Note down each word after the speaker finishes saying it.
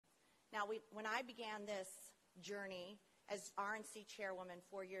Now, when I began this journey as RNC chairwoman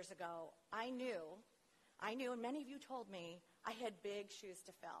 4 years ago, I knew, and many of you told me, I had big shoes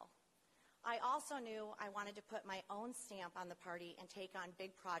to fill. I also knew I wanted to put my own stamp on the party and take on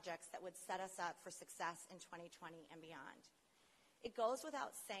big projects that would set us up for success in 2020 and beyond. It goes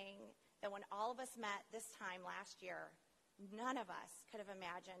without saying that when all of us met this time last year, none of us could have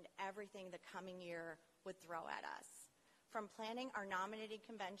imagined everything the coming year would throw at us. From planning our nominating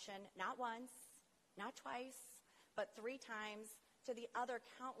convention not once, not twice, but 3 times, to the other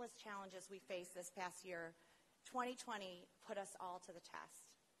countless challenges we faced this past year, 2020 put us all to the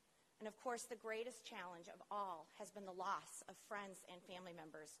test. And of course, the greatest challenge of all has been the loss of friends and family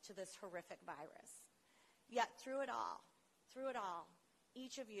members to this horrific virus. Yet through it all,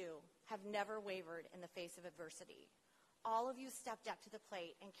 each of you have never wavered in the face of adversity. All of you stepped up to the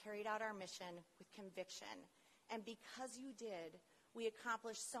plate and carried out our mission with conviction. And because you did, we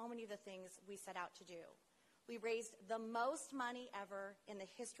accomplished so many of the things we set out to do. We raised the most money ever in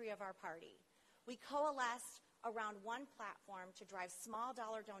the history of our party. We coalesced around one platform to drive small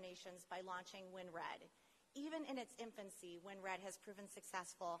dollar donations by launching WinRed. Even in its infancy, WinRed has proven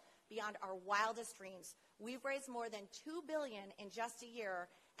successful beyond our wildest dreams. We've raised more than $2 billion in just a year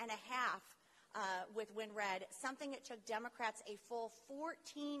and a half with WinRed, something it took Democrats a full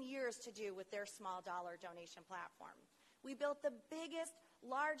 14 years to do with their small dollar donation platform. We built the biggest,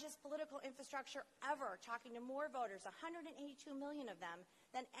 largest political infrastructure ever, talking to more voters, 182 million of them,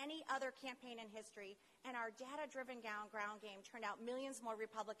 than any other campaign in history. And our data-driven ground game turned out millions more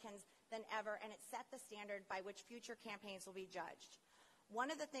Republicans than ever, and it set the standard by which future campaigns will be judged. One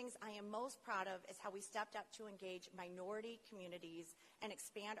of the things I am most proud of is how we stepped up to engage minority communities and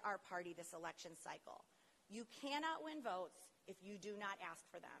expand our party this election cycle. You cannot win votes if you do not ask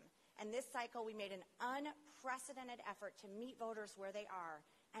for them. And this cycle, we made an unprecedented effort to meet voters where they are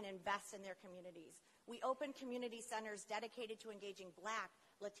and invest in their communities. We opened community centers dedicated to engaging Black,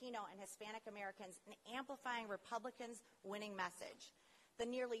 Latino, and Hispanic Americans and amplifying Republicans' winning message. The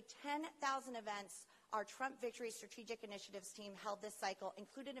nearly 10,000 events our Trump Victory Strategic Initiatives team held this cycle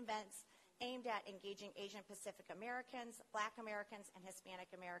included events aimed at engaging Asian Pacific Americans, Black Americans, and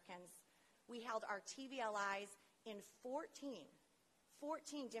Hispanic Americans. We held our TVLIs in 14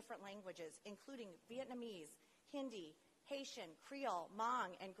 different languages, including Vietnamese, Hindi, Haitian, Creole,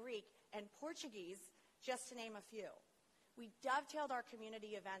 Hmong, and Greek, and Portuguese, just to name a few. We dovetailed our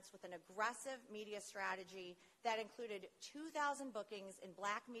community events with an aggressive media strategy that included 2,000 bookings in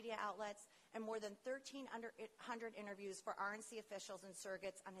Black media outlets and more than 1,300 interviews for RNC officials and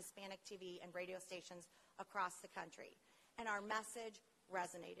surrogates on Hispanic TV and radio stations across the country. And our message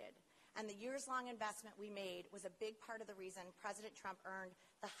resonated. And the years-long investment we made was a big part of the reason President Trump earned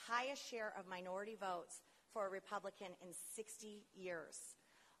the highest share of minority votes for a Republican in 60 years.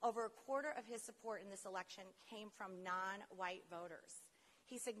 Over a quarter of his support in this election came from non-white voters.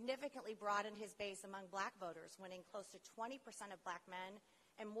 He significantly broadened his base among Black voters, winning close to 20% of Black men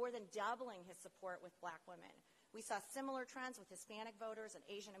and more than doubling his support with Black women. We saw similar trends with Hispanic voters and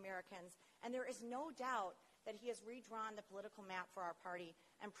Asian Americans, and there is no doubt that he has redrawn the political map for our party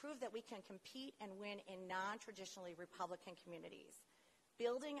and proved that we can compete and win in non-traditionally Republican communities.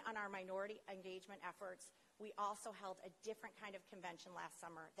 Building on our minority engagement efforts, we also held a different kind of convention last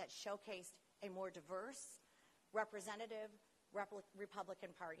summer that showcased a more diverse, representative Republican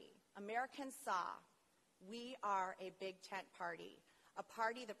Party. Americans saw we are a big tent party, a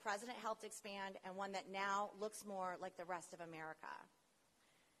party the president helped expand and one that now looks more like the rest of America.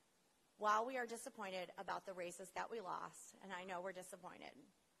 While we are disappointed about the races that we lost, and I know we're disappointed,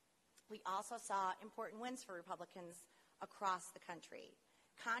 we also saw important wins for Republicans across the country.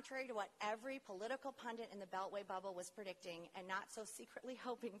 Contrary to what every political pundit in the Beltway bubble was predicting and not so secretly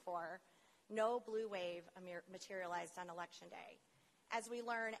hoping for, no blue wave materialized on Election Day. As we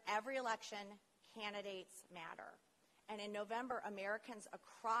learn, every election, candidates matter. And in November, Americans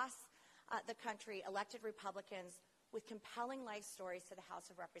across the country elected Republicans with compelling life stories to the House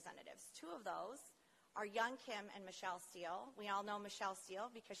of Representatives. 2 of those are young Kim and Michelle Steele. We all know Michelle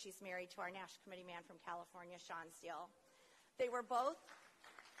Steele because she's married to our National Committee man from California, Sean Steele. They were both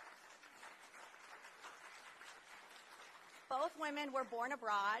women were born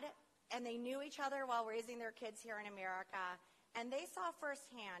abroad, and they knew each other while raising their kids here in America. And they saw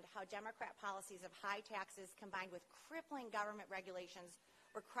firsthand how Democrat policies of high taxes combined with crippling government regulations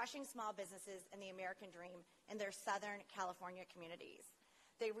were crushing small businesses and the American dream in their Southern California communities.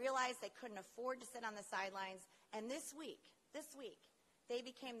 They realized they couldn't afford to sit on the sidelines, and this week, they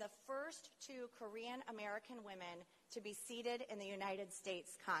became the first 2 Korean American women to be seated in the United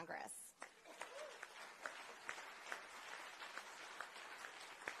States Congress.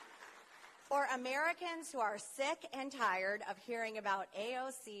 For Americans who are sick and tired of hearing about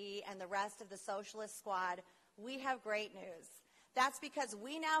AOC and the rest of the socialist squad, we have great news. That's because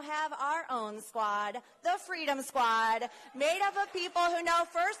we now have our own squad, the Freedom Squad, made up of people who know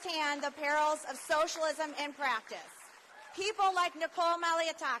firsthand the perils of socialism in practice. People like Nicole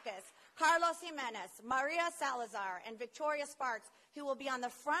Malliotakis, Carlos Jimenez, Maria Salazar, and Victoria Sparks, who will be on the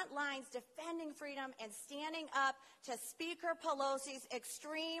front lines defending freedom and standing up to Speaker Pelosi's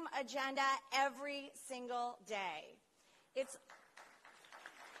extreme agenda every single day. It's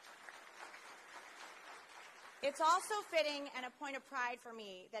also fitting and a point of pride for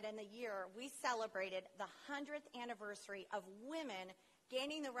me that in the year we celebrated the 100th anniversary of women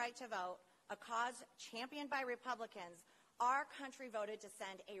gaining the right to vote, a cause championed by Republicans. Our country voted to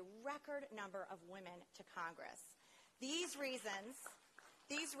send a record number of women to Congress. These reasons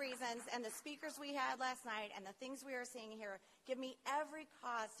and the speakers we had last night and the things we are seeing here give me every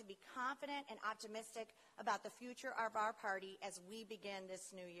cause to be confident and optimistic about the future of our party as we begin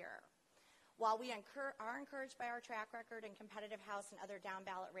this new year. While we are encouraged by our track record in competitive House and other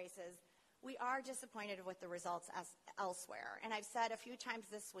down-ballot races, we are disappointed with the results elsewhere. And I've said a few times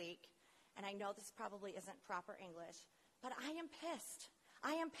this week, and I know this probably isn't proper English, but I am pissed.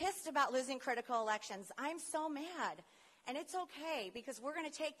 I am pissed about losing critical elections. I'm so mad. And it's okay, because we're going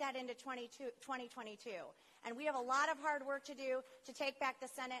to take that into 2022. And we have a lot of hard work to do to take back the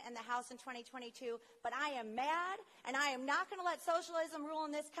Senate and the House in 2022. But I am mad, and I am not going to let socialism rule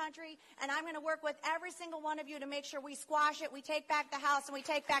in this country. And I'm going to work with every single one of you to make sure we squash it, we take back the House, and we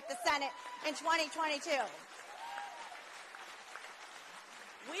take back the Senate in 2022.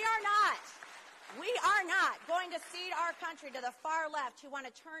 We are not going to cede our country to the far left who want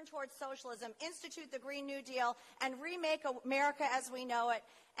to turn towards socialism, institute the Green New Deal, and remake America as we know it,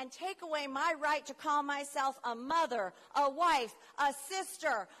 and take away my right to call myself a mother, a wife, a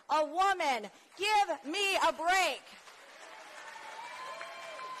sister, a woman. Give me a break.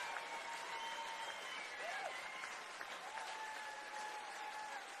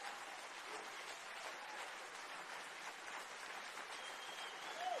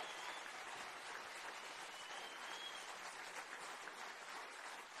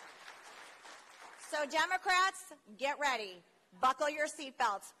 So Democrats, get ready. Buckle your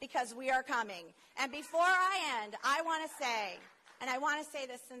seatbelts, because we are coming. And before I end, I want to say, and I want to say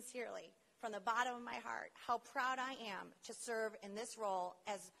this sincerely, from the bottom of my heart, how proud I am to serve in this role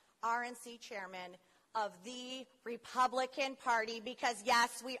as RNC chairman of the Republican Party, because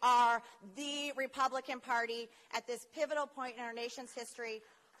yes, we are the Republican Party at this pivotal point in our nation's history.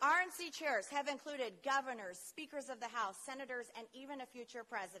 RNC chairs have included governors, speakers of the House, senators, and even a future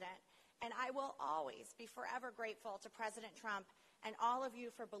president. And I will always be forever grateful to President Trump and all of you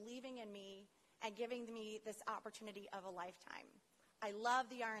for believing in me and giving me this opportunity of a lifetime. I love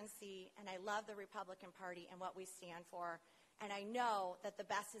the RNC, and I love the Republican Party and what we stand for. And I know that the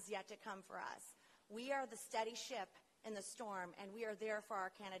best is yet to come for us. We are the steady ship in the storm, and we are there for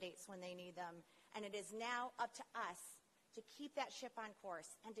our candidates when they need them. And it is now up to us to keep that ship on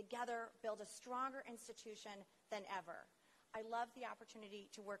course and together build a stronger institution than ever. I love the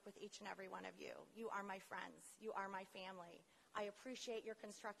opportunity to work with each and every one of you. You are my friends. You are my family. I appreciate your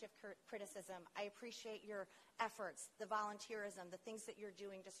constructive criticism. I appreciate your efforts, the volunteerism, the things that you're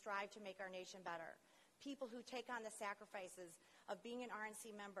doing to strive to make our nation better. People who take on the sacrifices of being an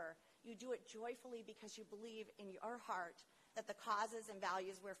RNC member, you do it joyfully because you believe in your heart that the causes and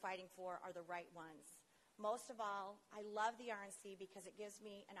values we're fighting for are the right ones. Most of all, I love the RNC because it gives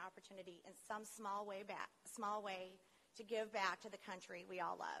me an opportunity in some small way to give back to the country we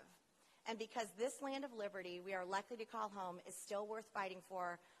all love. And because this land of liberty we are likely to call home is still worth fighting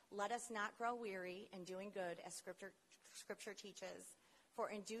for, let us not grow weary in doing good as Scripture teaches. For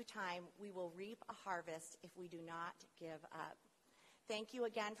in due time we will reap a harvest if we do not give up. Thank you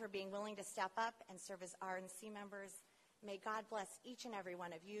again for being willing to step up and serve as RNC members. May God bless each and every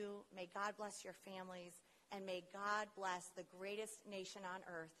one of you. May God bless your families. And may God bless the greatest nation on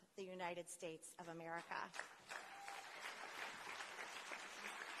earth, the United States of America.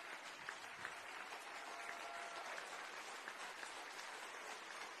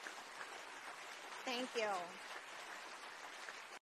 Thank you.